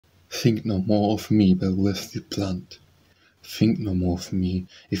Think no more of me by Wilfrid Blunt. Think no more of me,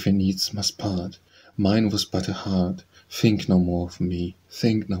 if your needs must part. Mine was but a heart. Think no more of me,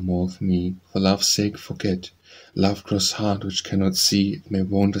 think no more of me. For love's sake forget. Love grows heart which cannot see, it may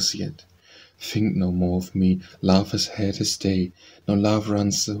wound us yet. Think no more of me, love has had his day. Now love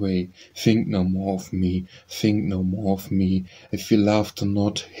runs away. Think no more of me, think no more of me. If you loved or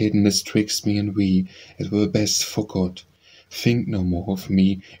not, hidden is twixt me and we, it were best forgot. Think no more of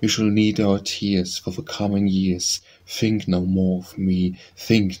me, you shall need our tears for the coming years. Think no more of me,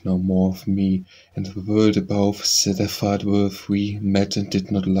 think no more of me. And the world above said I thought were we met and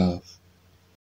did not love.